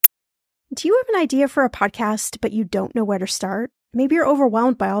Do you have an idea for a podcast, but you don't know where to start? Maybe you're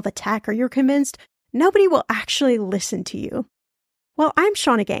overwhelmed by all the tech, or you're convinced nobody will actually listen to you. Well, I'm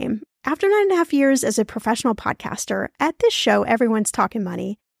Shannah Game. After 9.5 years as a professional podcaster, at this show, everyone's talking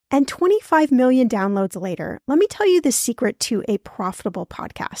money, and 25 million downloads later, let me tell you the secret to a profitable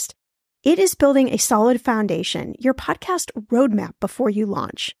podcast. It is building a solid foundation, your podcast roadmap before you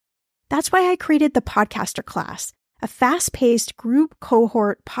launch. That's why I created the Podcaster Class, a fast-paced group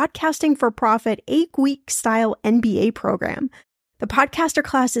cohort podcasting for profit 8-week style MBA program. The Podcaster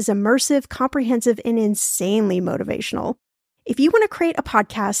Class is immersive, comprehensive, and insanely motivational. If you want to create a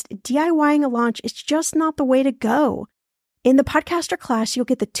podcast, DIYing a launch is just not the way to go. In the Podcaster Class, you'll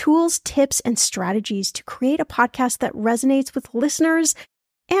get the tools, tips, and strategies to create a podcast that resonates with listeners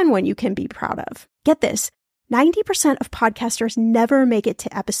and one you can be proud of. Get this, 90% of podcasters never make it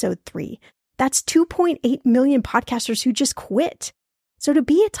to episode 3. That's 2.8 million podcasters who just quit. So to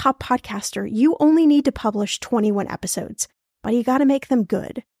be a top podcaster, you only need to publish 21 episodes, but you got to make them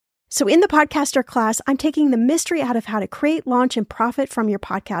good. So in the Podcaster Class, I'm taking the mystery out of how to create, launch, and profit from your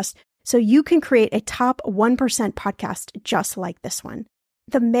podcast so you can create a top 1% podcast just like this one.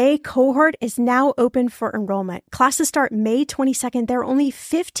 The May cohort is now open for enrollment. Classes start May 22nd. There are only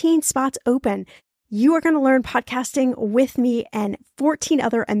 15 spots open. You are going to learn podcasting with me and 14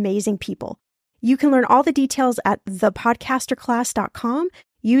 other amazing people. You can learn all the details at thepodcasterclass.com.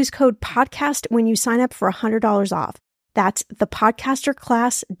 Use code PODCAST when you sign up for $100 off. That's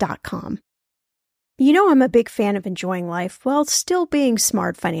thepodcasterclass.com. You know I'm a big fan of enjoying life while still being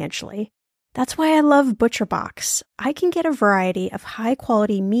smart financially. That's why I love ButcherBox. I can get a variety of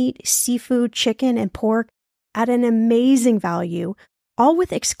high-quality meat, seafood, chicken, and pork at an amazing value, all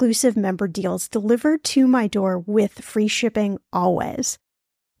with exclusive member deals delivered to my door with free shipping always.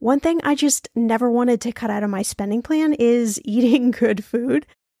 One thing I just never wanted to cut out of my spending plan is eating good food.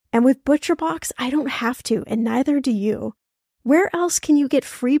 And with ButcherBox, I don't have to, and neither do you. Where else can you get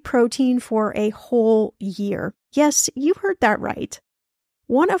free protein for a whole year? Yes, you heard that right.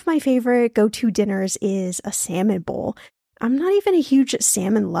 One of my favorite go-to dinners is a salmon bowl. I'm not even a huge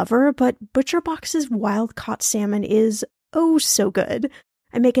salmon lover, but ButcherBox's wild-caught salmon is oh so good.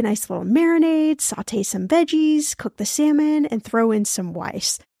 I make a nice little marinade, saute some veggies, cook the salmon, and throw in some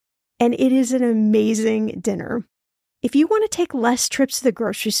rice. And it is an amazing dinner. If you want to take less trips to the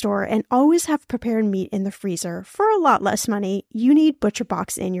grocery store and always have prepared meat in the freezer for a lot less money, you need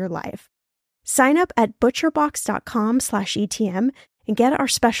ButcherBox in your life. Sign up at butcherbox.com/ETM and get our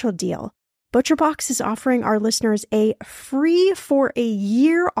special deal. ButcherBox is offering our listeners a free for a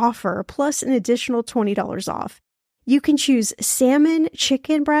year offer plus an additional $20 off. You can choose salmon,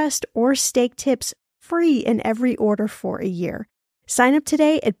 chicken breast, or steak tips free in every order for a year. Sign up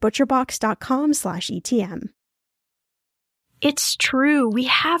today at butcherbox.com/ETM. It's true. We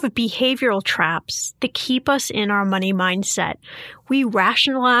have behavioral traps that keep us in our money mindset. We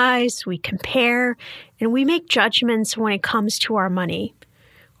rationalize, we compare, and we make judgments when it comes to our money.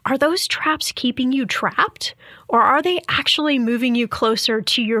 Are those traps keeping you trapped, or are they actually moving you closer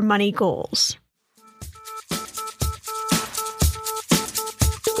to your money goals?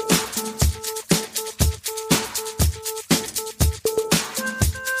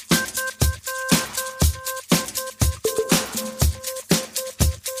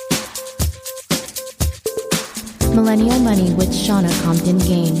 Millennial Money with Shannah Compton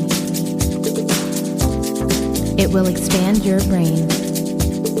Game. It will expand your brain.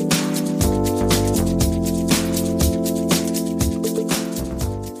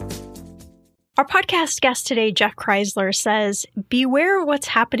 Our podcast guest today, Jeff Kreisler, says, beware what's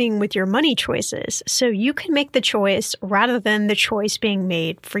happening with your money choices so you can make the choice rather than the choice being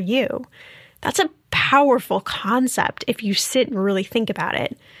made for you. That's a powerful concept if you sit and really think about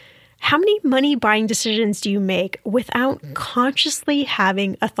it. How many money buying decisions do you make without consciously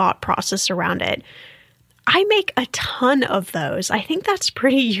having a thought process around it? I make a ton of those. I think that's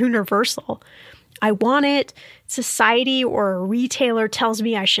pretty universal. I want it. Society or a retailer tells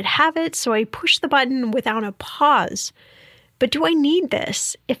me I should have it, so I push the button without a pause. But do I need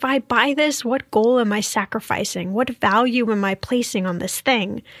this? If I buy this, what goal am I sacrificing? What value am I placing on this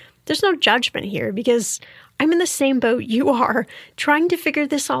thing? There's no judgment here because I'm in the same boat you are, trying to figure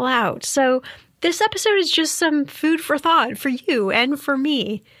this all out. So this episode is just some food for thought for you and for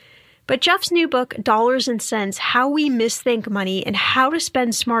me. But Jeff's new book, Dollars and Cents, How We Misthink Money and How to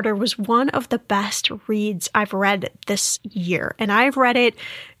Spend Smarter, was one of the best reads I've read this year. And I've read it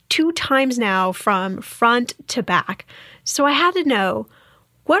 2 times now from front to back. So I had to know,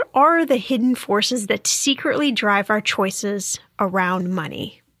 what are the hidden forces that secretly drive our choices around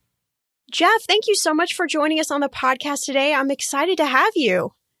money? Jeff, thank you so much for joining us on the podcast today. I'm excited to have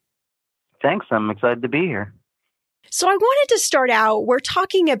you. Thanks. I'm excited to be here. So I wanted to start out, we're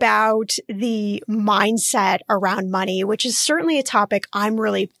talking about the mindset around money, which is certainly a topic I'm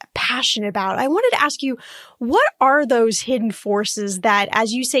really passionate about. I wanted to ask you, what are those hidden forces that,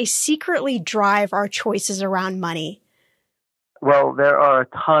 as you say, secretly drive our choices around money? Well, there are a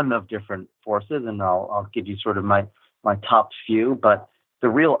ton of different forces, and I'll give you sort of my top few, but the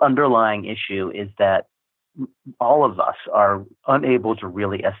real underlying issue is that all of us are unable to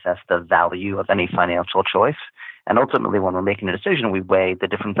really assess the value of any financial choice. And ultimately, when we're making a decision, we weigh the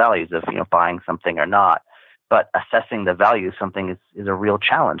different values of, buying something or not. But assessing the value of something is a real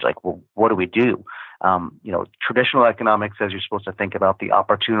challenge. Like, well, what do we do? Traditional economics says you're supposed to think about the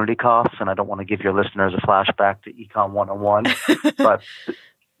opportunity costs. And I don't want to give your listeners a flashback to Econ 101. But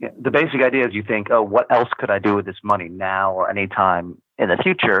the basic idea is you think, oh, what else could I do with this money now or any time in the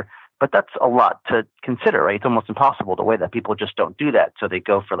future? But that's a lot to consider, right? It's almost impossible to weigh that. People just don't do that. So they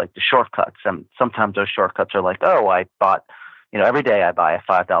go for like the shortcuts. And sometimes those shortcuts are like, oh, I bought, every day I buy a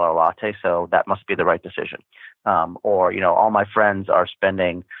 $5 latte, so that must be the right decision. Or all my friends are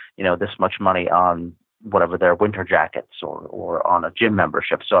spending, this much money on whatever their winter jackets or on a gym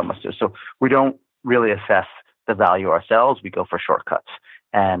membership. So I must do. So we don't really assess the value ourselves. We go for shortcuts.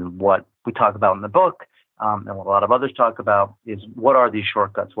 And what we talk about in the book, and what a lot of others talk about, is what are these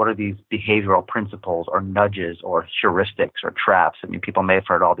shortcuts? What are these behavioral principles or nudges or heuristics or traps? I mean, people may have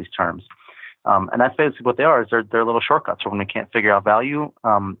heard all these terms. And that's basically what they are, is they're little shortcuts. So when we can't figure out value,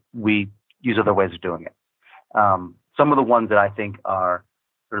 we use other ways of doing it. Some of the ones that I think are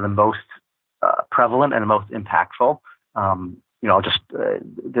the most prevalent and the most impactful,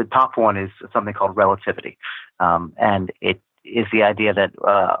 the top one is something called relativity. And it is the idea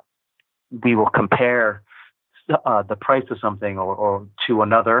that we will compare the price of something or to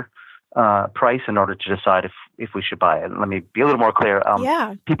another price in order to decide if we should buy it. And let me be a little more clear.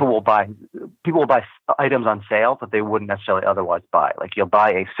 People will buy items on sale that they wouldn't necessarily otherwise buy. Like, you'll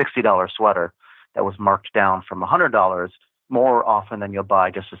buy a $60 sweater that was marked down from $100 more often than you'll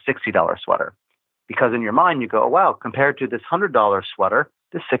buy just a $60 sweater, because in your mind you go, oh, wow, compared to this $100 sweater,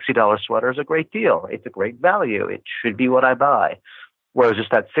 this $60 sweater is a great deal. It's a great value. It should be what I buy. Whereas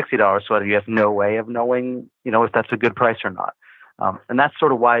just that $60 sweater, you have no way of knowing, if that's a good price or not. And that's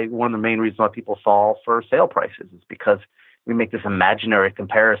sort of why one of the main reasons why people fall for sale prices is because we make this imaginary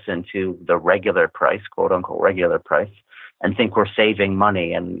comparison to the regular price, quote unquote regular price, and think we're saving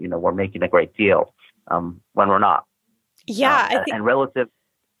money and, we're making a great deal when we're not. Yeah. And relative,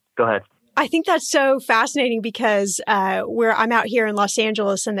 go ahead. I think that's so fascinating because I'm out here in Los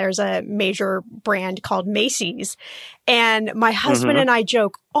Angeles and there's a major brand called Macy's. And my husband and I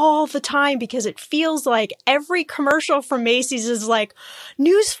joke all the time because it feels like every commercial from Macy's is like,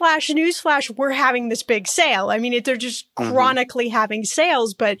 newsflash, we're having this big sale. I mean, they're just chronically having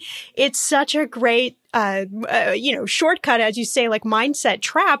sales, but it's such a great shortcut, as you say, like mindset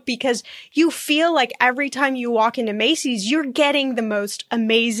trap, because you feel like every time you walk into Macy's, you're getting the most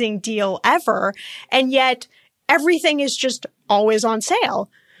amazing deal ever. And yet everything is just always on sale.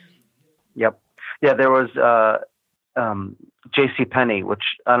 Yep. Yeah. There was, JCPenney, which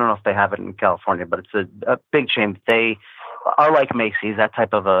I don't know if they have it in California, but it's a big chain. They are like Macy's, that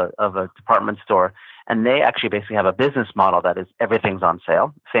type of a department store. And they actually basically have a business model that is everything's on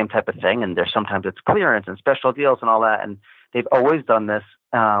sale, same type of thing. And sometimes it's clearance and special deals and all that. And they've always done this.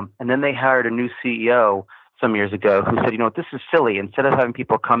 And then they hired a new CEO some years ago who said, this is silly. Instead of having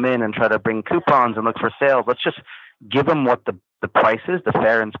people come in and try to bring coupons and look for sales, let's just give them what the price is, the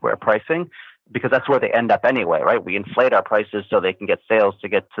fair and square pricing, because that's where they end up anyway, right? We inflate our prices so they can get sales to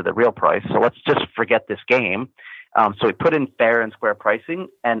get to the real price. So let's just forget this game. So we put in fair and square pricing,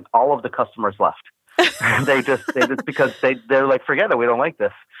 and all of the customers left. they just because they're like, forget it, we don't like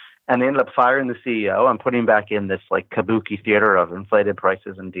this. And they ended up firing the CEO and putting back in this like kabuki theater of inflated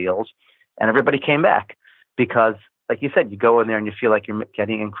prices and deals. And everybody came back because, like you said, you go in there and you feel like you're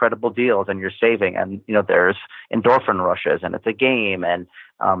getting incredible deals and you're saving, and there's endorphin rushes and it's a game, and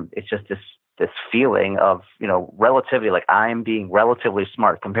it's just this feeling of, relativity, like I'm being relatively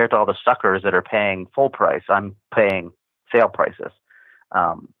smart compared to all the suckers that are paying full price. I'm paying sale prices.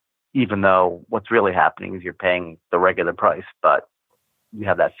 Even though what's really happening is you're paying the regular price, but you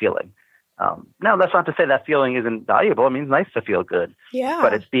have that feeling. Now, that's not to say that feeling isn't valuable. I mean, it's nice to feel good. Yeah.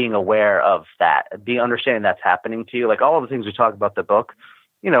 But it's being aware of that, understanding that's happening to you. Like all of the things we talk about in the book,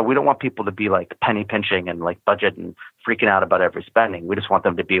 we don't want people to be like penny pinching and like budget and freaking out about every spending. We just want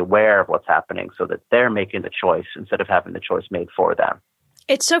them to be aware of what's happening so that they're making the choice instead of having the choice made for them.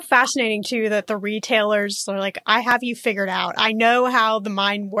 It's so fascinating too that the retailers are like, I have you figured out. I know how the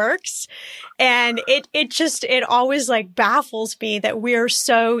mind works. And it always like baffles me that we're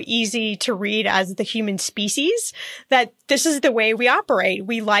so easy to read as the human species, that this is the way we operate.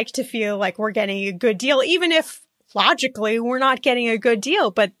 We like to feel like we're getting a good deal, even if logically we're not getting a good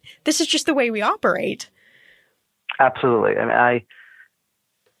deal, but this is just the way we operate. Absolutely. I mean,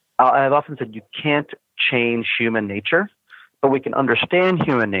 I've often said you can't change human nature, but we can understand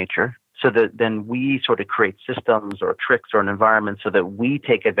human nature so that then we sort of create systems or tricks or an environment so that we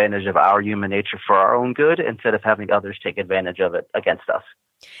take advantage of our human nature for our own good instead of having others take advantage of it against us.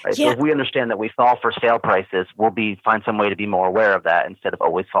 Right? Yeah. So if we understand that we fall for sale prices, we'll find some way to be more aware of that instead of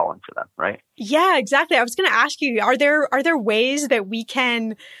always falling for them, right? Yeah, exactly. I was going to ask you, are there ways that we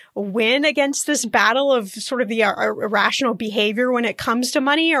can win against this battle of sort of the irrational behavior when it comes to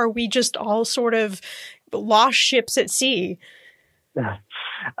money? Or are we just all sort of lost ships at sea? There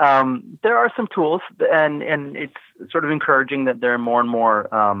are some tools, and it's sort of encouraging that there are more and more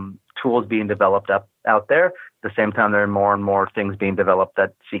tools being developed out there. At the same time, there are more and more things being developed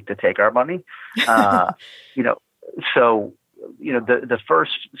that seek to take our money. The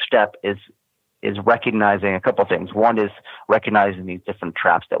first step is recognizing a couple things. One is recognizing these different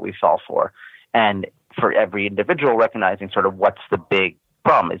traps that we fall for, and for every individual, recognizing sort of what's the big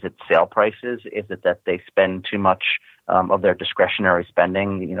problem. Is it sale prices? Is it that they spend too much of their discretionary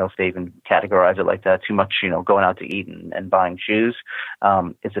spending? If they even categorize it like that, too much, going out to eat and buying shoes.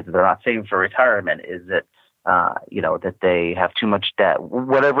 Is it that they're not saving for retirement? Is it, that they have too much debt?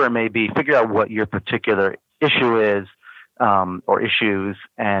 Whatever it may be, figure out what your particular issue is, or issues,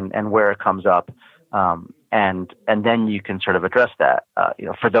 and where it comes up, and then you can sort of address that.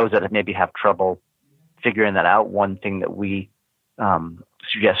 For those that maybe have trouble figuring that out, one thing that we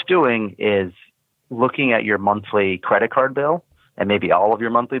suggest doing is looking at your monthly credit card bill and maybe all of your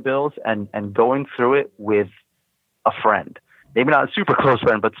monthly bills and going through it with a friend, maybe not a super close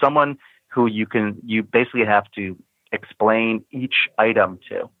friend, but someone who you basically have to explain each item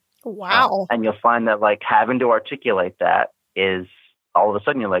to. Wow. And you'll find that like having to articulate that is all of a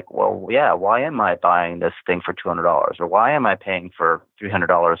sudden you're like, well, yeah, why am I buying this thing for $200? Or why am I paying for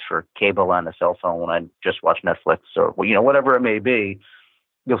 $300 for cable and a cell phone when I just watch Netflix, or, whatever it may be.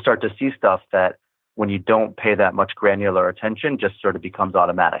 You'll start to see stuff that when you don't pay that much granular attention, just sort of becomes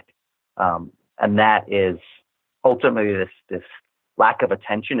automatic. And that is ultimately this lack of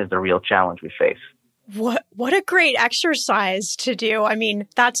attention is the real challenge we face. What a great exercise to do. I mean,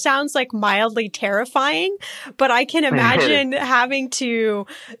 that sounds like mildly terrifying, but I can imagine having to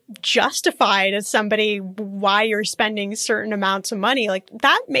justify to somebody why you're spending certain amounts of money. Like,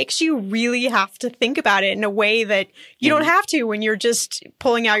 that makes you really have to think about it in a way that you don't have to when you're just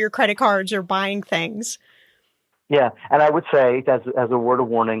pulling out your credit cards or buying things. Yeah. And I would say, as a word of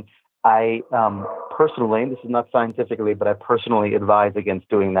warning, I personally, this is not scientifically, but I personally advise against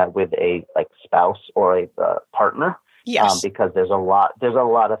doing that with a spouse or a partner. Yes. Because there's a lot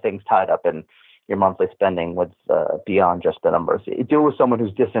of things tied up in your monthly spending with beyond just the numbers. You deal with someone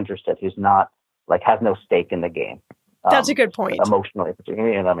who's disinterested, who's not has no stake in the game. That's a good point. Emotionally,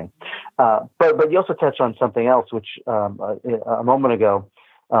 particularly, you know what I mean. But you also touched on something else, which a moment ago,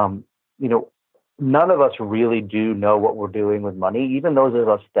 none of us really do know what we're doing with money. Even those of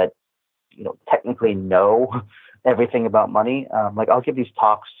us that technically know everything about money. I'll give these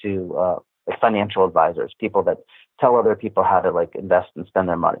talks to financial advisors, people that tell other people how to invest and spend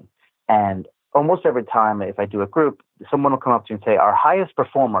their money. And almost every time, if I do a group, someone will come up to me and say, our highest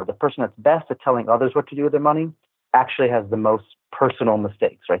performer, the person that's best at telling others what to do with their money, actually has the most personal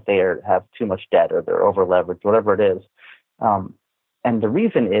mistakes, right? They have too much debt or they're over leveraged, whatever it is. And the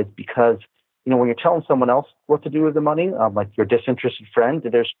reason is because, when you're telling someone else what to do with the money, your disinterested friend,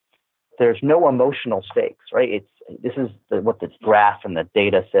 there's no emotional stakes, right? This is what the graph and the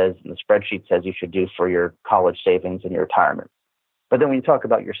data says and the spreadsheet says you should do for your college savings and your retirement. But then when you talk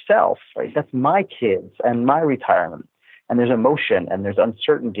about yourself, right, that's my kids and my retirement. And there's emotion and there's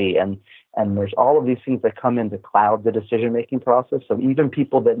uncertainty and there's all of these things that come in to cloud the decision-making process. So even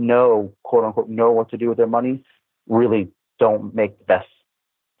people that know, quote unquote, know what to do with their money really don't make the best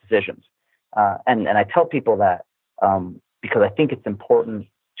decisions. And I tell people that because I think it's important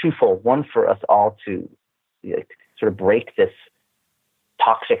twofold. One, for us all to sort of break this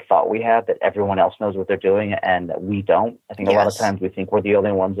toxic thought we have that everyone else knows what they're doing and that we don't. I think a lot of times we think we're the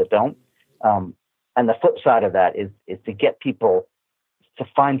only ones that don't. And the flip side of that is to get people to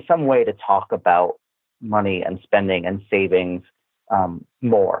find some way to talk about money and spending and savings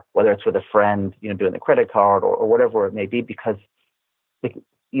more, whether it's with a friend, doing the credit card or whatever it may be, because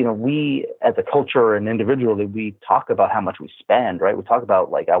we as a culture and individually, we talk about how much we spend, right? We talk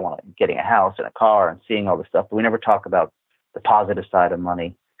about like, I want getting a house and a car and seeing all this stuff, but we never talk about the positive side of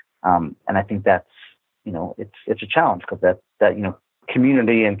money. And I think that's, it's a challenge because that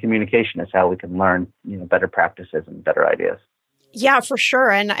community and communication is how we can learn, better practices and better ideas. Yeah, for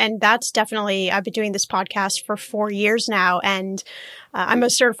sure. And that's definitely, I've been doing this podcast for 4 years now, and I'm a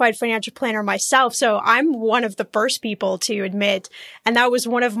certified financial planner myself. So I'm one of the first people to admit, and that was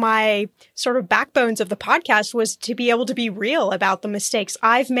one of my sort of backbones of the podcast, was to be able to be real about the mistakes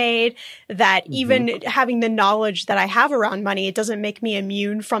I've made, that even having the knowledge that I have around money, it doesn't make me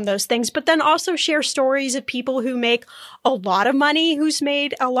immune from those things, but then also share stories of people who make a lot of money, who's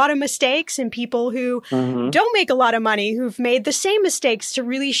made a lot of mistakes, and people who don't make a lot of money, who've made the same mistakes, to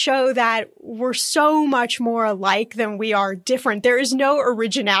really show that we're so much more alike than we are different. There is no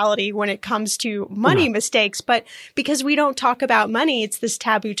originality when it comes to money mistakes, but because we don't talk about money, it's this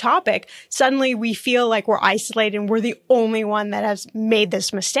taboo topic. Suddenly we feel like we're isolated and we're the only one that has made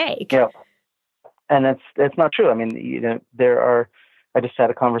this mistake. Yeah. And it's not true. I mean, I just had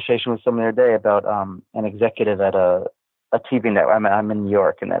a conversation with someone the other day about an executive at a TV network. I'm in New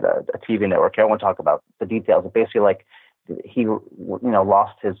York, and at a TV network. I won't talk about the details, but basically, like, he,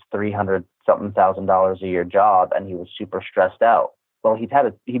 lost his $300,000 a year job, and he was super stressed out. Well,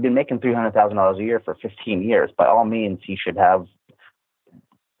 he'd been making $300,000 a year for 15 years. By all means, he should have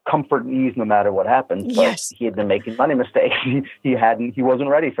comfort and ease no matter what happens. But yes, he had been making money mistakes. He wasn't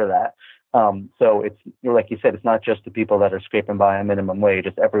ready for that. So it's, like you said, it's not just the people that are scraping by a minimum wage.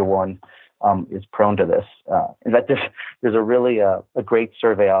 It's everyone is prone to this. In fact, there's a really a great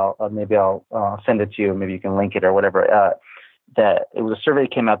survey. I'll send it to you. Maybe you can link it or whatever. That it was a survey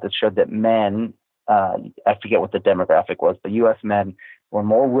that came out that showed that men, I forget what the demographic was, but U.S. men were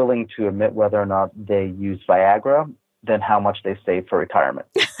more willing to admit whether or not they use Viagra than how much they save for retirement.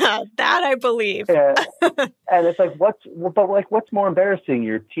 That I believe. And it's like, what's more embarrassing,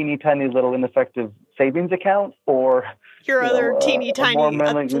 your teeny tiny little ineffective savings account, or your other teeny tiny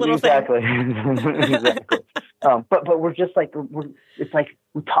little exactly. thing? Exactly. But we're just like, it's like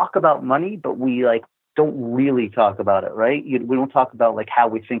we talk about money, but we like don't really talk about it, right? We don't talk about like how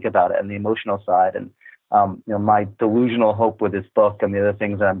we think about it and the emotional side. And my delusional hope with this book and the other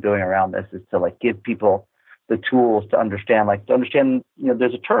things that I'm doing around this is to like give people the tools to understand,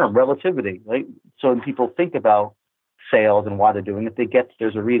 there's a term, relativity, right? So when people think about sales and why they're doing it,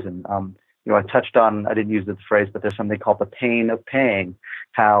 there's a reason. I touched on, I didn't use the phrase, but there's something called the pain of paying,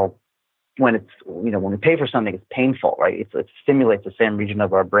 how when we pay for something, it's painful, right? It stimulates the same region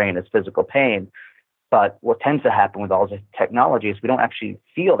of our brain as physical pain. But what tends to happen with all this technology is we don't actually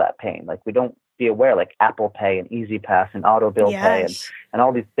feel that pain. Like we don't be aware, like Apple Pay and Easy Pass and Auto Bill Pay and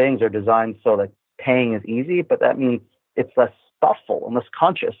all these things are designed so that paying is easy, but that means it's less thoughtful and less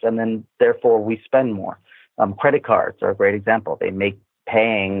conscious, and then therefore we spend more. Credit cards are a great example. They make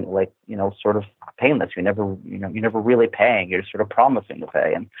paying sort of painless. You're never really paying. You're sort of promising to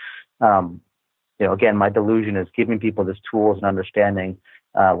pay. And again, my delusion is giving people these tools and understanding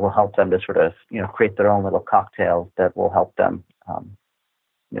will help them to sort of create their own little cocktails that will help them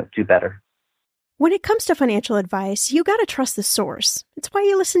do better. When it comes to financial advice, you got to trust the source. It's why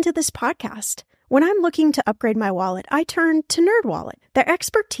you listen to this podcast. When I'm looking to upgrade my wallet, I turn to NerdWallet. Their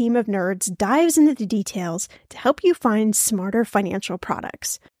expert team of nerds dives into the details to help you find smarter financial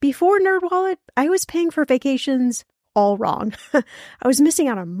products. Before NerdWallet, I was paying for vacations all wrong. I was missing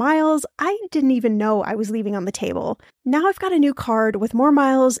out on miles I didn't even know I was leaving on the table. Now I've got a new card with more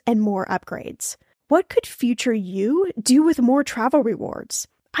miles and more upgrades. What could future you do with more travel rewards?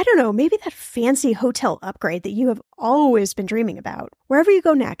 I don't know, maybe that fancy hotel upgrade that you have always been dreaming about. Wherever you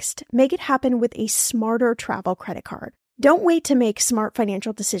go next, make it happen with a smarter travel credit card. Don't wait to make smart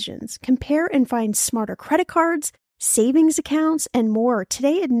financial decisions. Compare and find smarter credit cards, savings accounts, and more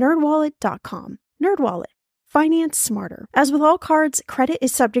today at nerdwallet.com. NerdWallet. Finance smarter. As with all cards, credit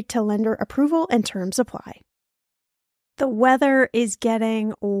is subject to lender approval and terms apply. The weather is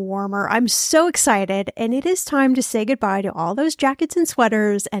getting warmer. I'm so excited, and it is time to say goodbye to all those jackets and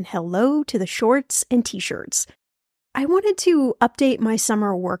sweaters and hello to the shorts and t-shirts. I wanted to update my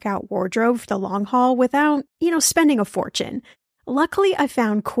summer workout wardrobe for the long haul without, spending a fortune. Luckily, I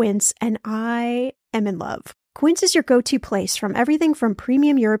found Quince, and I am in love. Quince is your go-to place from everything from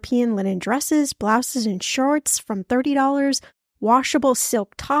premium European linen dresses, blouses, and shorts from $30, washable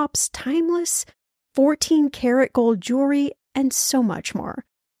silk tops, timeless 14-karat gold jewelry, and so much more.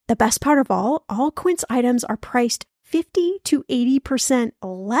 The best part of all Quince items are priced 50 to 80%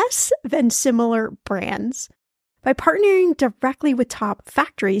 less than similar brands. By partnering directly with top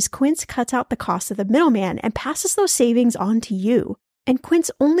factories, Quince cuts out the cost of the middleman and passes those savings on to you. And Quince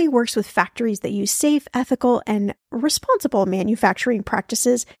only works with factories that use safe, ethical, and responsible manufacturing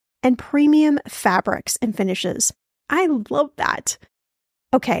practices and premium fabrics and finishes. I love that.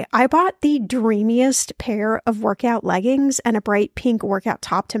 Okay, I bought the dreamiest pair of workout leggings and a bright pink workout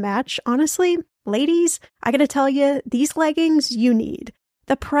top to match. Honestly, ladies, I gotta tell you, these leggings you need.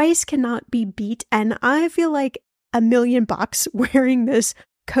 The price cannot be beat, and I feel like $1 million wearing this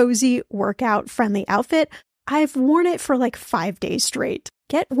cozy workout-friendly outfit. I've worn it for like 5 days straight.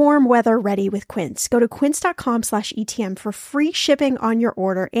 Get warm weather ready with Quince. Go to quince.com/ETM for free shipping on your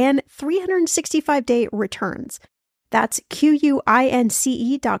order and 365-day returns. That's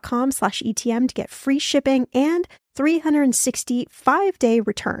QUINCE.com/ETM to get free shipping and 365-day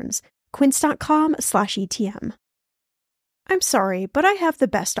returns. Quince.com/ETM. I'm sorry, but I have the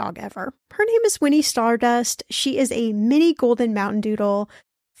best dog ever. Her name is Winnie Stardust. She is a mini golden mountain doodle,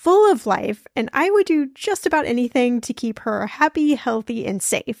 full of life, and I would do just about anything to keep her happy, healthy, and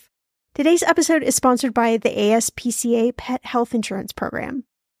safe. Today's episode is sponsored by the ASPCA Pet Health Insurance Program.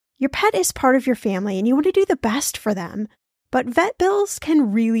 Your pet is part of your family and you want to do the best for them, but vet bills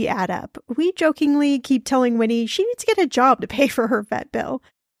can really add up. We jokingly keep telling Winnie she needs to get a job to pay for her vet bill.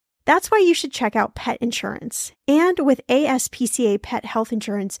 That's why you should check out pet insurance. And with ASPCA Pet Health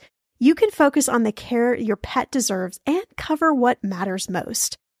Insurance, you can focus on the care your pet deserves and cover what matters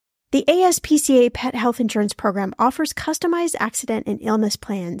most. The ASPCA Pet Health Insurance Program offers customized accident and illness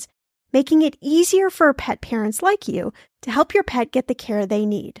plans, making it easier for pet parents like you to help your pet get the care they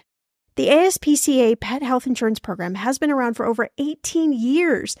need. The ASPCA Pet Health Insurance Program has been around for over 18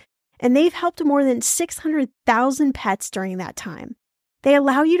 years, and they've helped more than 600,000 pets during that time. They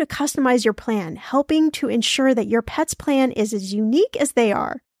allow you to customize your plan, helping to ensure that your pet's plan is as unique as they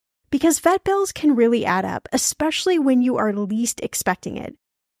are. Because vet bills can really add up, especially when you are least expecting it.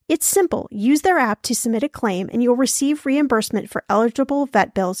 It's simple. Use their app to submit a claim and you'll receive reimbursement for eligible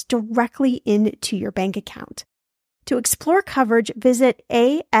vet bills directly into your bank account. To explore coverage, visit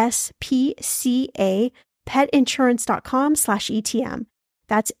aspcapetinsurance.com/ETM.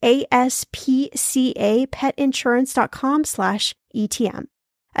 That's aspcapetinsurance.com/ETM.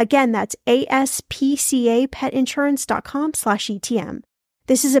 Again, that's aspcapetinsurance.com/ETM.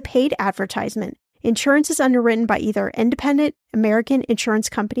 This is a paid advertisement. Insurance is underwritten by either Independent American Insurance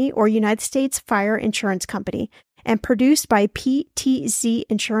Company or United States Fire Insurance Company and produced by PTZ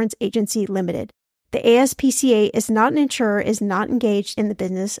Insurance Agency Limited. The ASPCA is not an insurer, is not engaged in the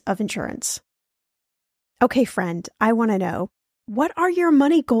business of insurance. Okay, friend, I want to know, what are your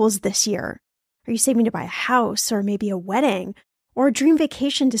money goals this year? Are you saving to buy a house or maybe a wedding or a dream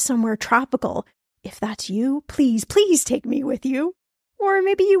vacation to somewhere tropical? If that's you, please take me with you. Or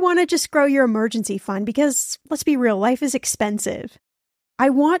maybe you want to just grow your emergency fund because, let's be real, life is expensive. I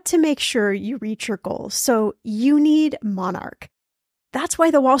want to make sure you reach your goals, so you need Monarch. That's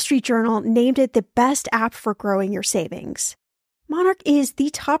why the Wall Street Journal named it the best app for growing your savings. Monarch is the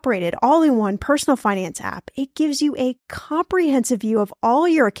top-rated all-in-one personal finance app. It gives you a comprehensive view of all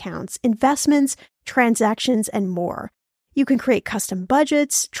your accounts, investments, transactions, and more. You can create custom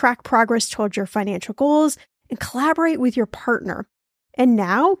budgets, track progress towards your financial goals, and collaborate with your partner. And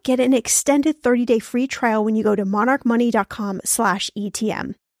now, get an extended 30-day free trial when you go to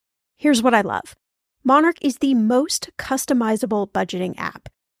monarchmoney.com/ETM. Here's what I love. Monarch is the most customizable budgeting app.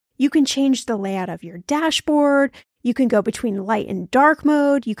 You can change the layout of your dashboard. You can go between light and dark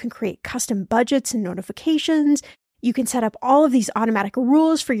mode. You can create custom budgets and notifications. You can set up all of these automatic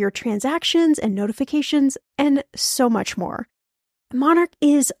rules for your transactions and notifications, and so much more. Monarch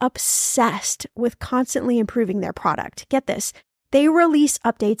is obsessed with constantly improving their product. Get this. They release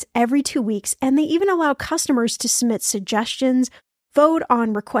updates every 2 weeks, and they even allow customers to submit suggestions, vote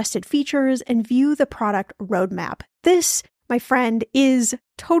on requested features, and view the product roadmap. This, my friend, is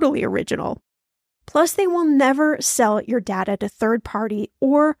totally original. Plus, they will never sell your data to third party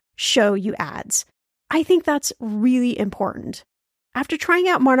or show you ads. I think that's really important. After trying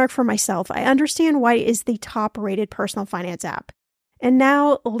out Monarch for myself, I understand why it is the top-rated personal finance app. And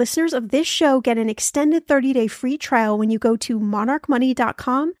now, listeners of this show get an extended 30-day free trial when you go to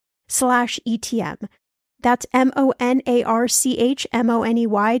monarchmoney.com/ETM. That's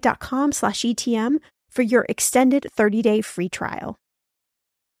monarchmoney.com/ETM for your extended 30-day free trial.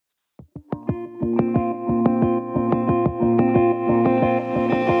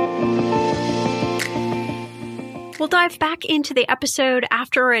 We'll dive back into the episode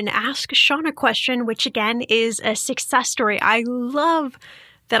after an Ask Shannah question, which again is a success story. I love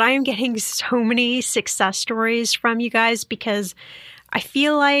that I am getting so many success stories from you guys because I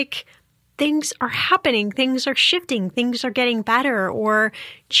feel like things are happening, things are shifting, things are getting better, or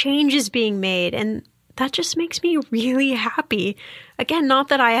change is being made. And that just makes me really happy. Again, not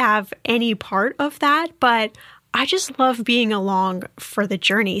that I have any part of that, but I just love being along for the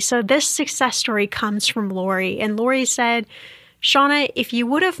journey. So this success story comes from Lori, and Lori said, Shannah, if you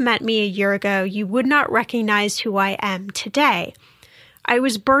would have met me a year ago, you would not recognize who I am today. I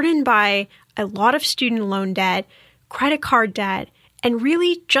was burdened by a lot of student loan debt, credit card debt, and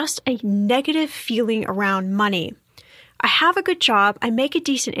really just a negative feeling around money. I have a good job, I make a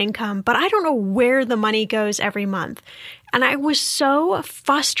decent income, but I don't know where the money goes every month. And I was so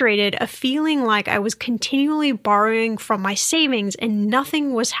frustrated of feeling like I was continually borrowing from my savings and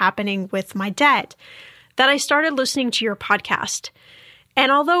nothing was happening with my debt, that I started listening to your podcast.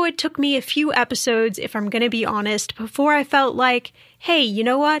 And although it took me a few episodes, if I'm going to be honest, before I felt like, hey, you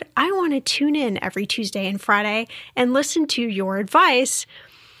know what? I want to tune in every Tuesday and Friday and listen to your advice,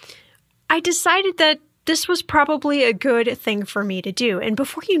 I decided that this was probably a good thing for me to do. And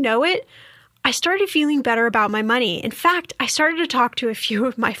before you know it, I started feeling better about my money. In fact, I started to talk to a few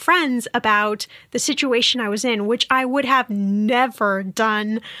of my friends about the situation I was in, which I would have never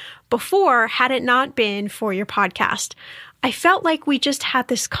done before had it not been for your podcast. I felt like we just had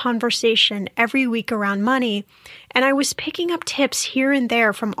this conversation every week around money, and I was picking up tips here and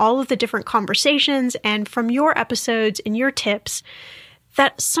there from all of the different conversations and from your episodes and your tips,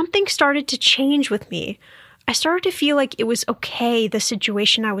 that something started to change with me. I started to feel like it was okay, the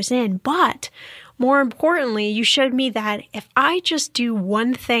situation I was in, but more importantly, you showed me that if I just do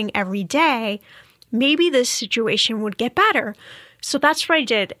one thing every day, maybe this situation would get better. So that's what I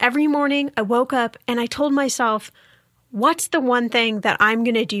did. Every morning I woke up and I told myself, what's the one thing that I'm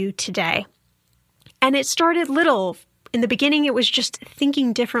going to do today? And it started little. In the beginning, it was just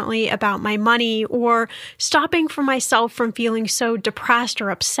thinking differently about my money or stopping for myself from feeling so depressed or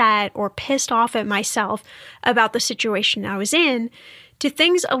upset or pissed off at myself about the situation I was in, to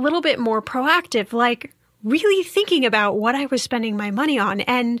things a little bit more proactive, like really thinking about what I was spending my money on.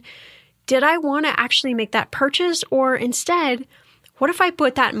 And did I want to actually make that purchase? Or instead, what if I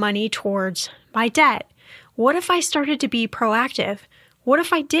put that money towards my debt? What if I started to be proactive? What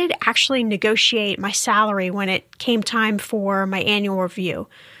if I did actually negotiate my salary when it came time for my annual review?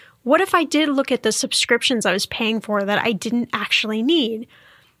 What if I did look at the subscriptions I was paying for that I didn't actually need?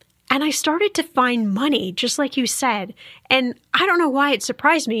 And I started to find money, just like you said. And I don't know why it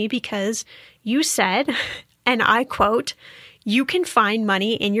surprised me, because you said, and I quote, you can find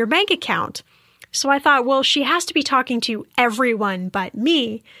money in your bank account. So I thought, well, she has to be talking to everyone but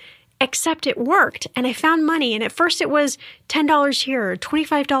me. Except it worked, and I found money. And at first it was $10 here,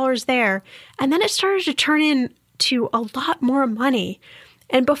 $25 there. And then it started to turn into a lot more money.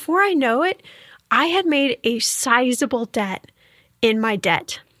 And before I know it, I had made a sizable debt in my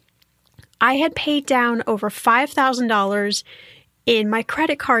debt. I had paid down over $5,000 in my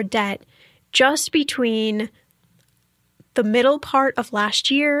credit card debt just between the middle part of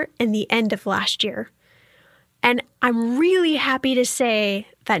last year and the end of last year. And I'm really happy to say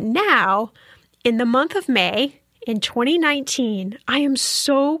that now, in the month of May, in 2019, I am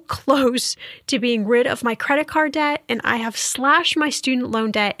so close to being rid of my credit card debt, and I have slashed my student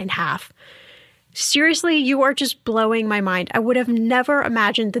loan debt in half. Seriously, you are just blowing my mind. I would have never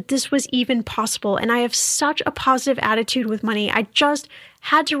imagined that this was even possible, and I have such a positive attitude with money. I just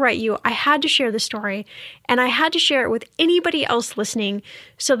had to write you. I had to share the story, and I had to share it with anybody else listening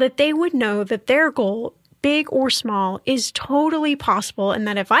so that they would know that their goal, big or small, is totally possible, and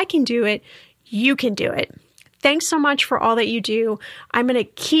that if I can do it, you can do it. Thanks so much for all that you do. I'm going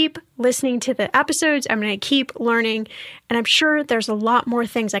to keep listening to the episodes. I'm going to keep learning, and I'm sure there's a lot more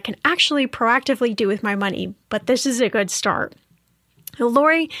things I can actually proactively do with my money, but this is a good start.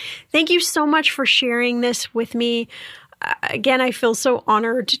 Lori, thank you so much for sharing this with me. Again, I feel so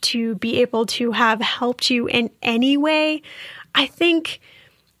honored to be able to have helped you in any way. I think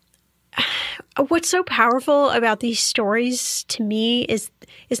what's so powerful about these stories to me is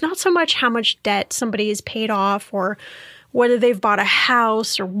not so much how much debt somebody has paid off or whether they've bought a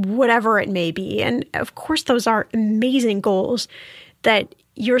house or whatever it may be. And of course, those are amazing goals that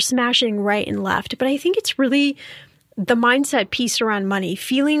you're smashing right and left. But I think it's really the mindset piece around money,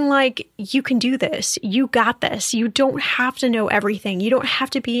 feeling like you can do this, you got this. You don't have to know everything. You don't have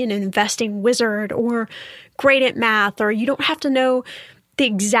to be an investing wizard or great at math, or you don't have to know the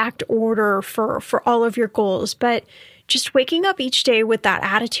exact order for all of your goals, but just waking up each day with that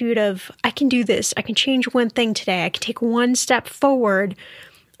attitude of, I can do this, I can change one thing today, I can take one step forward,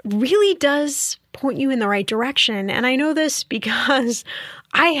 really does point you in the right direction. And I know this because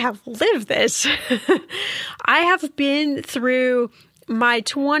I have lived this. I have been through my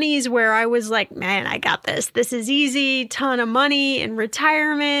 20s where I was like, man, I got this. This is easy, ton of money in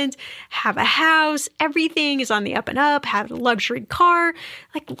retirement, have a house, everything is on the up and up, have a luxury car.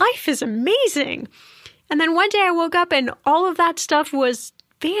 Like, life is amazing. And then one day I woke up and all of that stuff was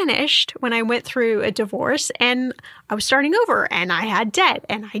vanished when I went through a divorce, and I was starting over, and I had debt,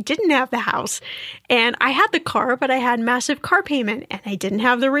 and I didn't have the house, and I had the car, but I had massive car payment, and I didn't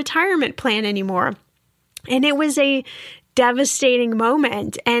have the retirement plan anymore. And it was a devastating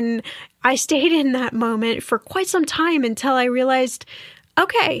moment. And I stayed in that moment for quite some time until I realized,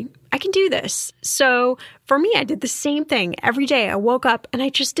 okay, I can do this. So for me, I did the same thing every day. I woke up and I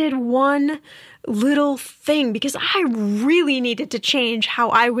just did one little thing because I really needed to change how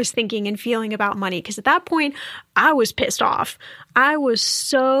I was thinking and feeling about money. Because at that point, I was pissed off. I was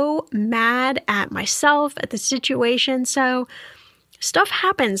so mad at myself, at the situation. So stuff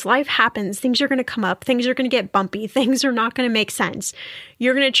happens, life happens, things are going to come up, things are going to get bumpy, things are not going to make sense.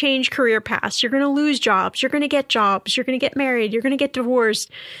 You're going to change career paths, you're going to lose jobs, you're going to get jobs, you're going to get married, you're going to get divorced.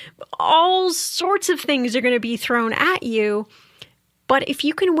 All sorts of things are going to be thrown at you. But if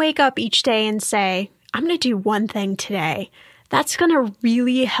you can wake up each day and say, I'm going to do one thing today, that's going to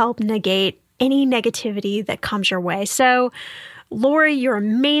really help negate any negativity that comes your way. So Lori, you're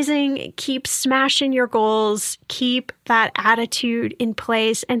amazing. Keep smashing your goals. Keep that attitude in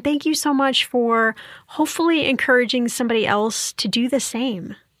place. And thank you so much for hopefully encouraging somebody else to do the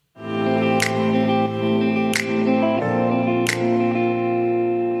same.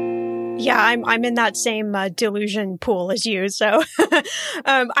 Yeah, I'm in that same delusion pool as you. So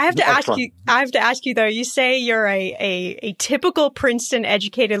I have to ask you. I have to ask you though. You say you're a typical Princeton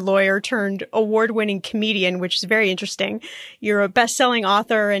educated lawyer turned award-winning comedian, which is very interesting. You're a best-selling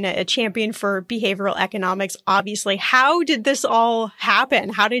author and a champion for behavioral economics. Obviously, how did this all happen?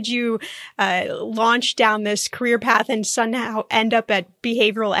 How did you launch down this career path and somehow end up at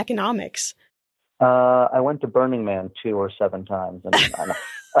behavioral economics? I went to Burning Man 2 or 7 times. And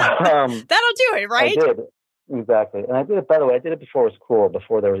that'll do it, right? I did. Exactly. And I did it, by the way, I did it before it was cool,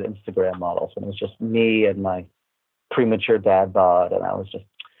 before there was Instagram models. And it was just me and my premature dad bod. And I was just,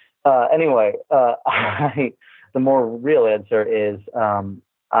 anyway, the more real answer is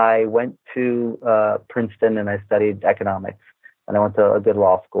I went to Princeton and I studied economics. And I went to a good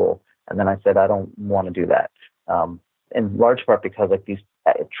law school. And then I said, I don't want to do that. In large part because like these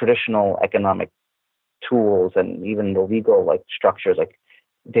traditional economic tools and even the legal like structures, like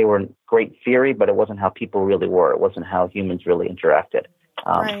they were great theory, but it wasn't how people really were. It wasn't how humans really interacted.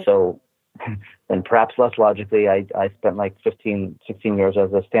 Right. So, and perhaps less logically, I spent like 15, 16 years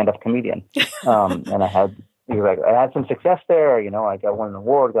as a stand-up comedian. And I had some success there. You know, I won an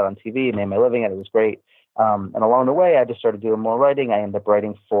award, got on TV, made my living, and it was great. And along the way, I just started doing more writing. I ended up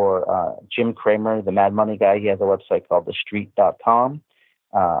writing for Jim Cramer, the Mad Money guy. He has a website called thestreet.com.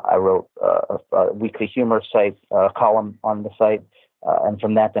 I wrote a weekly humor site, column on the site. And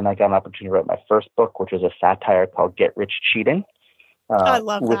from that, then I got an opportunity to write my first book, which was a satire called Get Rich Cheating. I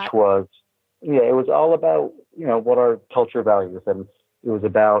love that. Which was, it was all about, what our culture values. And it was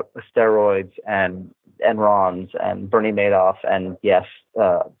about steroids and Enrons and Bernie Madoff. And yes,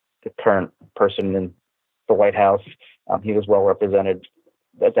 the current person in the White House, he was well represented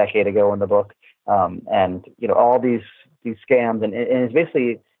a decade ago in the book. And, all these scams. And it's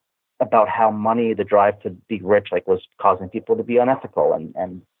basically about how money, the drive to be rich, like was causing people to be unethical.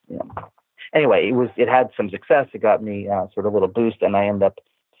 And anyway, it had some success. It got me sort of a little boost. And I ended up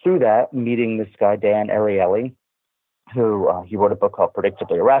through that meeting this guy, Dan Ariely, who he wrote a book called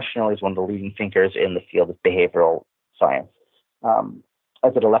Predictably Irrational. He's one of the leading thinkers in the field of behavioral science. I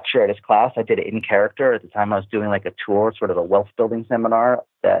did a lecture at his class. I did it in character. At the time I was doing like a tour, sort of a wealth building seminar.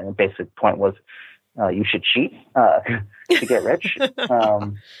 And the basic point was you should cheat to get rich.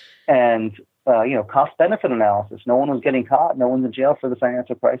 Cost benefit analysis. No one was getting caught. No one's in jail for the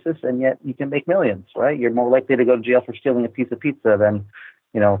financial crisis. And yet you can make millions, right? You're more likely to go to jail for stealing a piece of pizza than,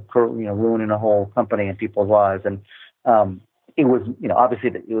 ruining a whole company and people's lives. And it was, obviously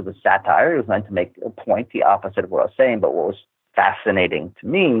it was a satire. It was meant to make a point, the opposite of what I was saying. But what was fascinating to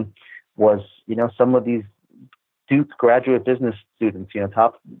me was, some of these Duke graduate business students,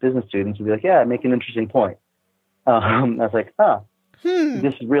 top business students would be like, yeah, I make an interesting point. I was like,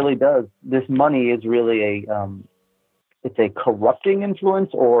 this really does. This money is really it's a corrupting influence,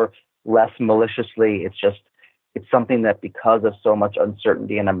 or less maliciously, it's something that because of so much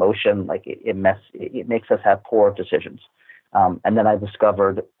uncertainty and emotion, like it makes us have poor decisions. And then I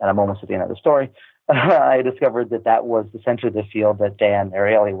discovered, and I'm almost at the end of the story, I discovered that was essentially the field that Dan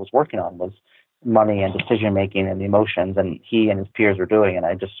Ariely was working on, was money and decision making and the emotions, and he and his peers were doing. And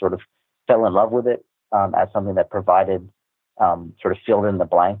I just sort of fell in love with it as something that provided sort of filled in the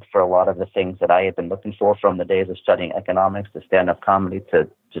blank for a lot of the things that I had been looking for from the days of studying economics to stand-up comedy to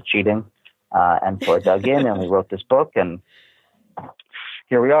cheating. And so I dug in and we wrote this book, and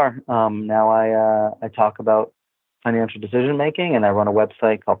here we are. Now I talk about financial decision making, and I run a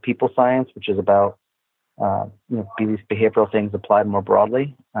website called People Science, which is about these behavioral things applied more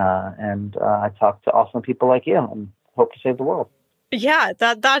broadly. And I talk to awesome people like you and hope to save the world. Yeah,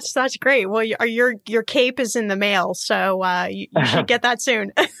 that's great. Well, your cape is in the mail, so you should get that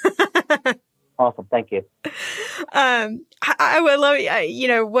soon. Awesome, thank you. I would love,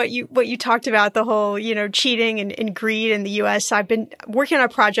 what you talked about, the whole, cheating and greed in the U.S. I've been working on a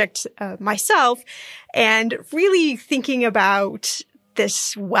project myself, and really thinking about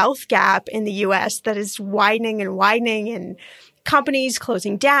this wealth gap in the U.S. that is widening and widening, and companies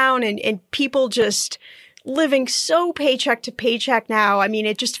closing down, and people just living so paycheck to paycheck now. I mean,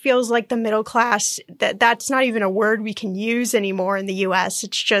 it just feels like the middle class, that's not even a word we can use anymore in the US.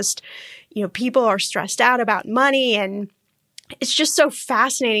 It's just, people are stressed out about money, and it's just so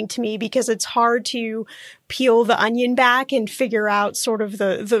fascinating to me because it's hard to peel the onion back and figure out sort of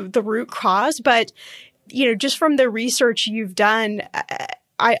the root cause. But, just from the research you've done,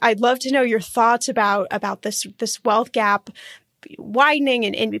 I'd love to know your thoughts about this wealth gap widening,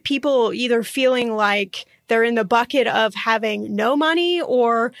 and people either feeling like they're in the bucket of having no money,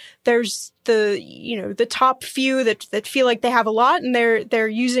 or there's the top few that feel like they have a lot, and they're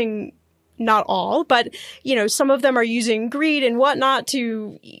using, not all, but some of them are using greed and whatnot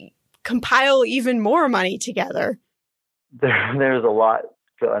to compile even more money together. There's a lot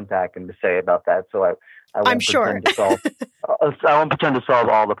to unpack and to say about that, so I won't I'm sure. I won't pretend to solve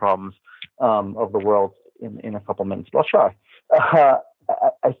all the problems of the world in a couple minutes, but I'll try.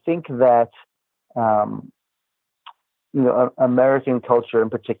 I think that American culture in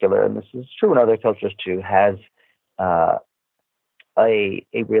particular, and this is true in other cultures too, has a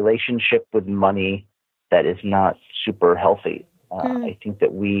relationship with money that is not super healthy. I think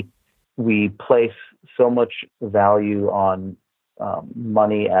that we place so much value on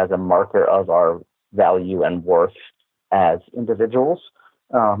money as a marker of our value and worth as individuals,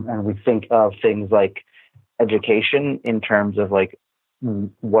 and we think of things like education in terms of like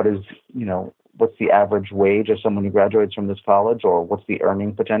what's the average wage of someone who graduates from this college, or what's the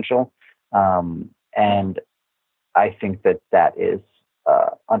earning potential, and I think that is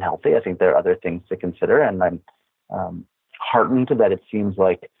unhealthy. I think there are other things to consider, and I'm heartened that it seems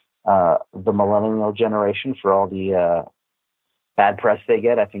like the millennial generation, for all the bad press they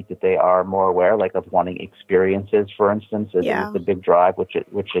get, I think that they are more aware, like, of wanting experiences, for instance, is the big drive, which is,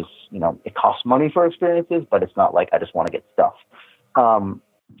 it costs money for experiences, but it's not like I just want to get stuff.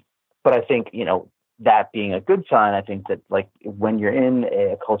 But I think, that being a good sign, I think that, like, when you're in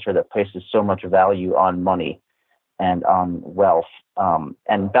a culture that places so much value on money and on wealth,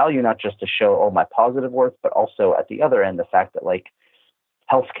 and value not just to show, my positive worth, but also at the other end, the fact that, like,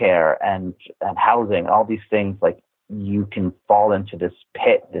 healthcare and housing, all these things, like, you can fall into this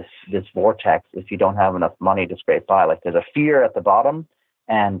pit, this vortex, if you don't have enough money to scrape by. Like, there's a fear at the bottom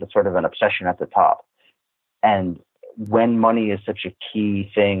and sort of an obsession at the top. And when money is such a key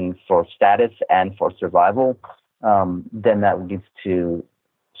thing for status and for survival, then that leads to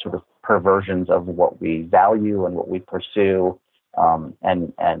sort of perversions of what we value and what we pursue,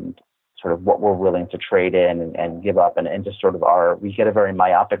 and sort of what we're willing to trade in and give up, and just sort of we get a very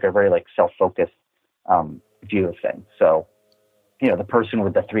myopic or very, like, self-focused view of things. So, the person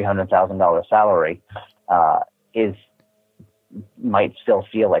with the $300,000 salary might still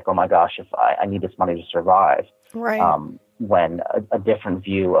feel like, oh my gosh, if I need this money to survive. Right. When a different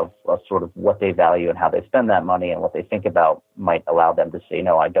view of sort of what they value and how they spend that money and what they think about might allow them to say,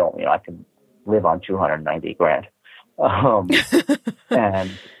 no, I don't. I could live on $290,000.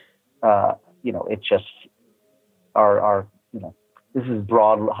 And it just our this is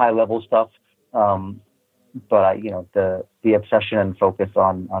broad, high level stuff. But the obsession and focus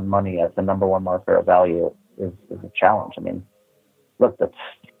on money as the number one marker of value is a challenge. I mean, look, that's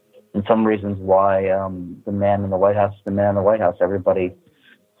in some reasons why the man in the White House is the man in the White House. Everybody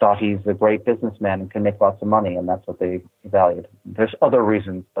thought he's a great businessman and can make lots of money, and that's what they valued. There's other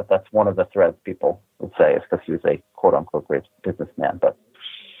reasons, but that's one of the threads people would say is because he was a quote unquote great businessman. But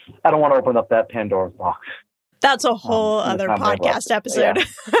I don't want to open up that Pandora's box. That's a whole other podcast episode.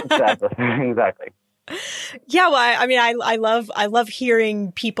 Yeah, exactly. Yeah, well, I love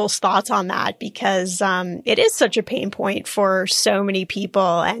hearing people's thoughts on that, because it is such a pain point for so many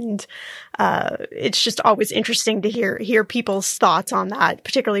people, and it's just always interesting to hear people's thoughts on that,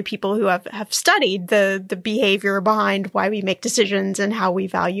 particularly people who have studied the behavior behind why we make decisions and how we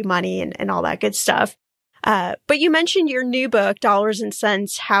value money and all that good stuff. But you mentioned your new book, Dollars and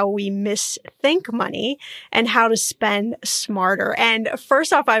Cents, How We Misthink Money and How to Spend Smarter. And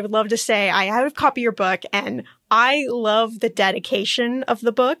first off, I would love to say I have a copy of your book and I love the dedication of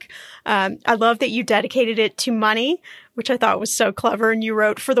the book. I love that you dedicated it to money, which I thought was so clever. And you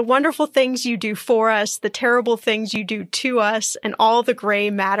wrote, "For the wonderful things you do for us, the terrible things you do to us, and all the gray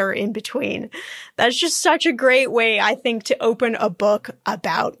matter in between." That's just such a great way, I think, to open a book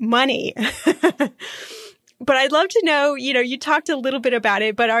about money. But I'd love to know, you talked a little bit about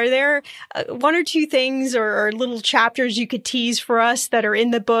it, but are there one or two things or little chapters you could tease for us that are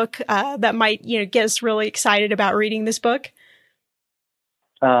in the book that might, get us really excited about reading this book?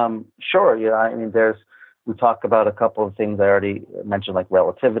 Sure. Yeah. I mean, we talk about a couple of things I already mentioned, like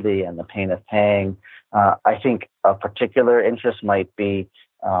relativity and the pain of paying. I think a particular interest might be,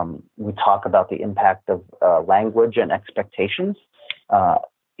 we talk about the impact of language and expectations,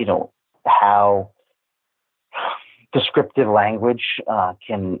 how descriptive language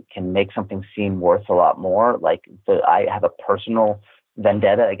can make something seem worth a lot more. Like I have a personal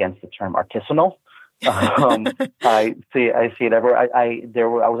vendetta against the term artisanal. I see it everywhere. I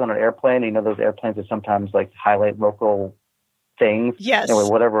was on an airplane. Those airplanes that sometimes like highlight local things. Yes. Anyway,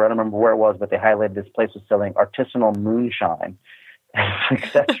 whatever. I don't remember where it was, but they highlighted this place was selling artisanal moonshine.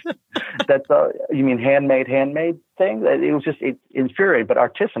 That's you mean handmade thing? It's infuriating. But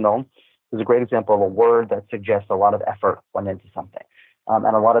artisanal is a great example of a word that suggests a lot of effort went into something. And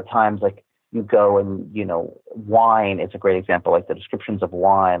a lot of times, like you go and, wine is a great example, like the descriptions of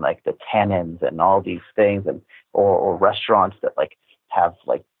wine, like the tannins and all these things, and or restaurants that like have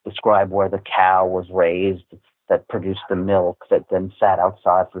like describe where the cow was raised that produced the milk that then sat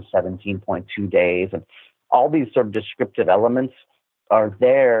outside for 17.2 days. And all these sort of descriptive elements are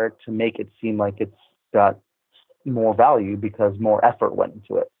there to make it seem like it's got more value because more effort went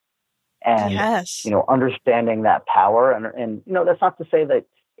into it. And, yes. Understanding that power and, that's not to say that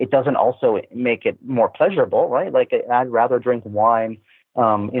it doesn't also make it more pleasurable, right? Like I'd rather drink wine,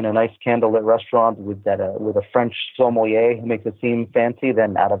 in a nice candlelit restaurant with a French sommelier who makes it seem fancy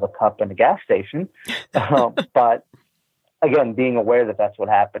than out of a cup in a gas station. But again, being aware that that's what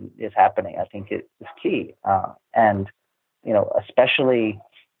is happening, I think is key. And, especially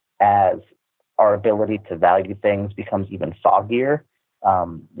as our ability to value things becomes even foggier.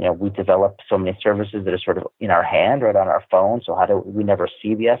 We develop so many services that are sort of in our hand, right on our phone. So how do we never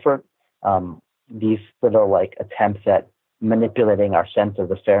see the effort? These little like attempts at manipulating our sense of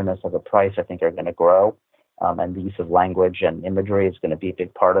the fairness of a price, I think, are going to grow. And the use of language and imagery is going to be a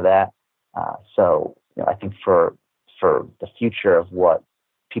big part of that. So I think for the future of what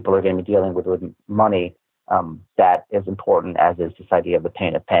people are going to be dealing with money, that is important, as is this idea of the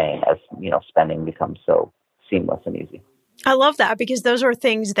pain of paying, as spending becomes so seamless and easy. I love that, because those are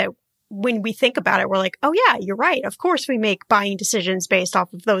things that when we think about it, we're like, oh yeah, you're right. Of course we make buying decisions based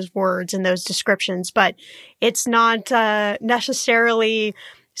off of those words and those descriptions, but it's not necessarily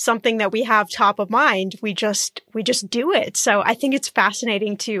something that we have top of mind. We just do it. So I think it's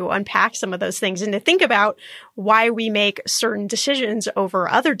fascinating to unpack some of those things and to think about why we make certain decisions over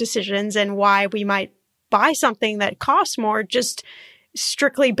other decisions and why we might buy something that costs more just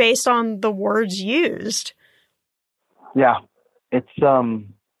strictly based on the words used. Yeah, it's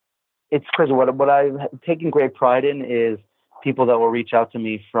crazy. What I've taken great pride in is people that will reach out to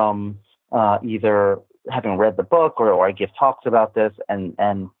me from either having read the book or I give talks about this, and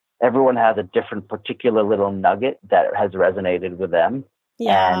everyone has a different particular little nugget that has resonated with them.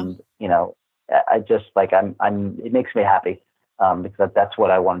 Yeah. And I just like it makes me happy because that's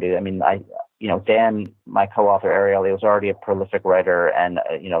what I want to do. I mean, Dan, my co-author Ariel, he was already a prolific writer and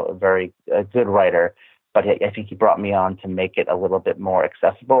a very good writer. But I think he brought me on to make it a little bit more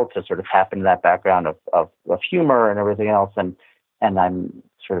accessible, to sort of tap into that background of humor and everything else. And I'm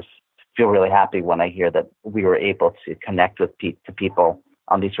sort of feel really happy when I hear that we were able to connect with to people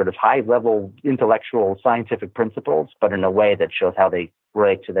on these sort of high level intellectual scientific principles, but in a way that shows how they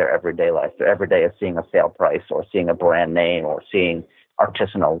relate to their everyday life. Their everyday is seeing a sale price or seeing a brand name or seeing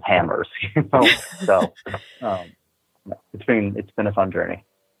artisanal hammers. So it's been a fun journey.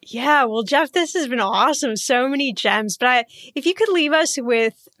 Yeah, well, Jeff, this has been awesome. So many gems. But if you could leave us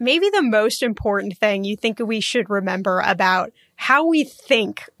with maybe the most important thing you think we should remember about how we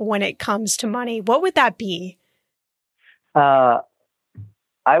think when it comes to money, what would that be?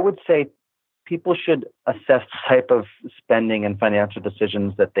 I would say people should assess the type of spending and financial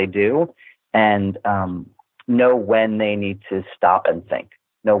decisions that they do and know when they need to stop and think,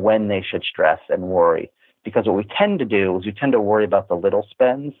 know when they should stress and worry. Because what we tend to do is we tend to worry about the little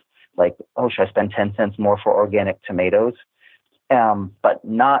spends, like, oh, should I spend 10 cents more for organic tomatoes? But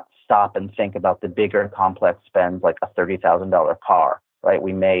not stop and think about the bigger complex spends like a $30,000 car, right?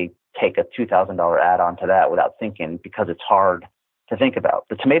 We may take a $2,000 add-on to that without thinking because it's hard to think about.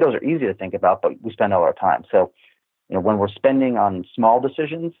 The tomatoes are easy to think about, but we spend all our time. So, when we're spending on small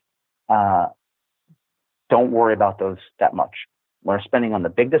decisions, don't worry about those that much. When we're spending on the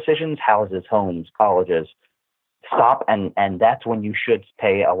big decisions, houses, homes, colleges, stop, and that's when you should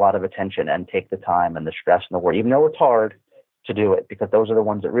pay a lot of attention and take the time and the stress and the worry, even though it's hard to do it, because those are the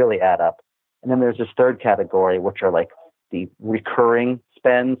ones that really add up. And then there's this third category, which are like the recurring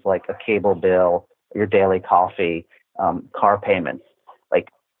spends, like a cable bill, your daily coffee, car payments. Like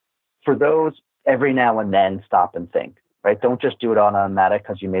for those, every now and then stop and think, right? Don't just do it on automatic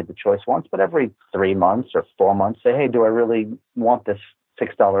because you made the choice once, but every 3 months or 4 months, say, hey, do I really want this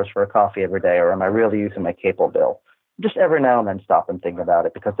 $6 for a coffee every day, or am I really using my cable bill? Just every now and then stop and think about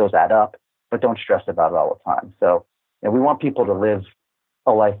it, because those add up, but don't stress about it all the time. So we want people to live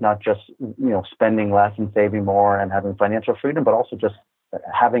a life not just spending less and saving more and having financial freedom, but also just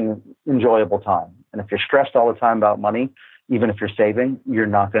having enjoyable time. And if you're stressed all the time about money, even if you're saving, you're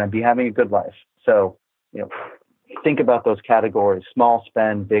not going to be having a good life. So think about those categories: small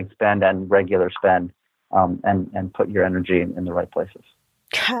spend, big spend, and regular spend, and put your energy in the right places.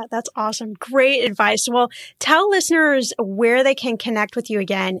 God, that's awesome. Great advice. Well, tell listeners where they can connect with you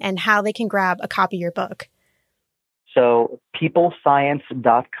again and how they can grab a copy of your book. So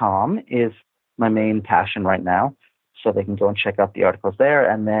peoplescience.com is my main passion right now. So they can go and check out the articles there.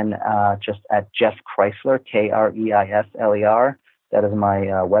 And then just at Jeff Kreisler, Kreisler. That is my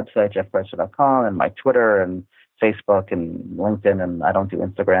website, jeffkreisler.com, and my Twitter and Facebook and LinkedIn. And I don't do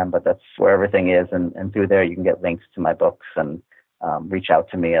Instagram, but that's where everything is. And through there, you can get links to my books and reach out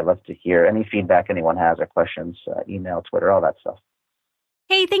to me. I'd love to hear any feedback anyone has or questions, email, Twitter, all that stuff.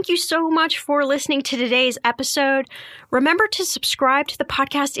 Hey, thank you so much for listening to today's episode. Remember to subscribe to the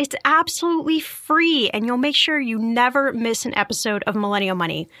podcast. It's absolutely free, and you'll make sure you never miss an episode of Millennial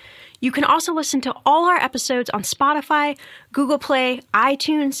Money. You can also listen to all our episodes on Spotify, Google Play,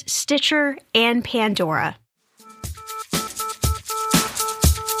 iTunes, Stitcher, and Pandora.